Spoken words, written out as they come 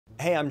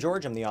Hey, I'm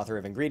George, I'm the author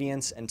of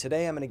Ingredients, and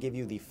today I'm going to give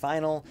you the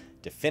final,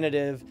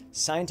 definitive,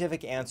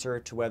 scientific answer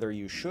to whether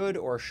you should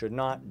or should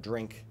not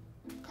drink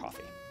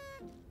coffee.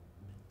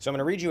 So I'm going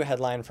to read you a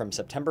headline from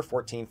September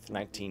 14th,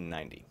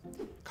 1990.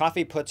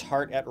 Coffee puts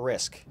heart at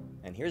risk.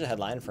 And here's a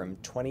headline from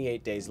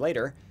 28 days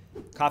later.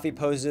 Coffee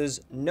poses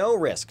no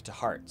risk to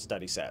heart,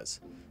 study says.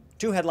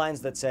 Two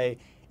headlines that say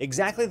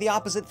exactly the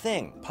opposite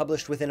thing,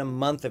 published within a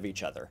month of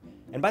each other.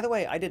 And by the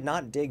way, I did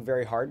not dig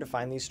very hard to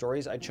find these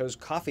stories. I chose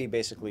coffee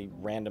basically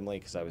randomly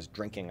because I was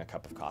drinking a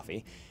cup of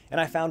coffee,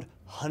 and I found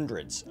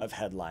hundreds of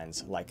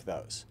headlines like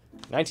those.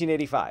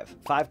 1985,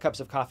 5 cups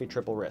of coffee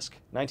triple risk.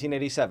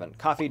 1987,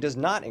 coffee does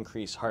not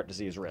increase heart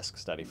disease risk,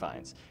 study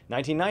finds.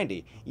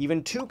 1990,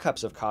 even 2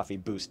 cups of coffee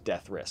boost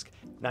death risk.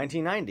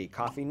 1990,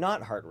 coffee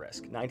not heart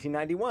risk.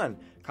 1991,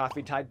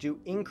 coffee tied to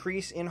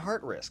increase in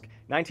heart risk.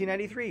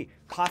 1993,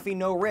 coffee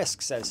no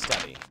risk, says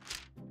study.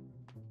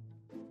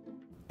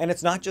 And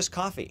it's not just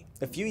coffee.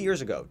 A few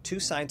years ago, 2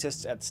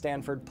 scientists at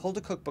Stanford pulled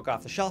a cookbook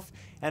off the shelf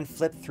and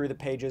flipped through the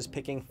pages,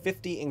 picking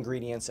 50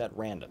 ingredients at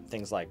random.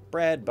 Things like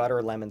bread,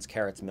 butter, lemons,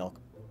 carrots, milk,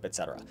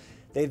 etc.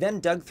 They then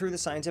dug through the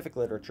scientific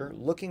literature,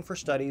 looking for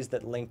studies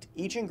that linked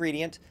each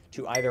ingredient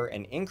to either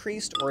an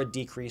increased or a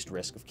decreased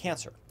risk of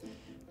cancer.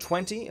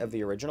 20 of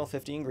the original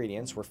 50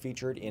 ingredients were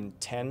featured in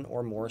 10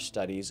 or more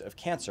studies of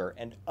cancer,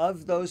 and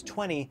of those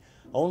 20,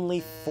 only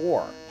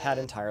 4 had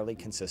entirely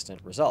consistent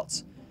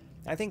results.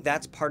 I think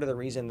that's part of the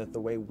reason that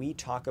the way we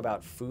talk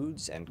about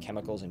foods and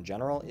chemicals in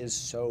general is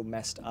so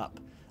messed up.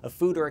 A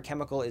food or a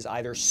chemical is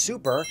either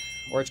super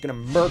or it's going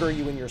to murder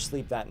you in your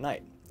sleep that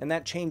night. And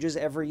that changes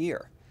every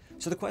year.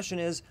 So the question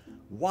is,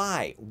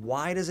 why?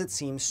 Why does it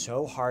seem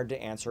so hard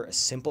to answer a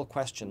simple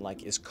question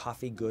like, is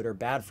coffee good or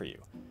bad for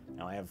you?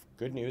 Now, I have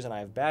good news and I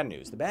have bad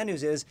news. The bad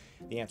news is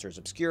the answer is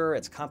obscure,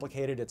 it's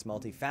complicated, it's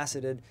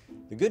multifaceted.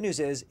 The good news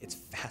is it's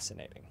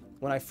fascinating.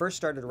 When I first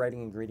started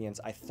writing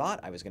Ingredients, I thought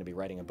I was going to be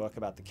writing a book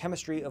about the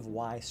chemistry of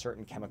why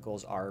certain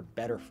chemicals are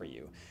better for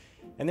you.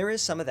 And there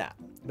is some of that,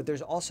 but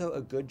there's also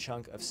a good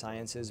chunk of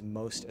science's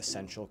most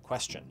essential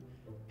question.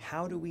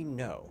 How do we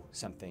know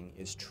something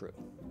is true?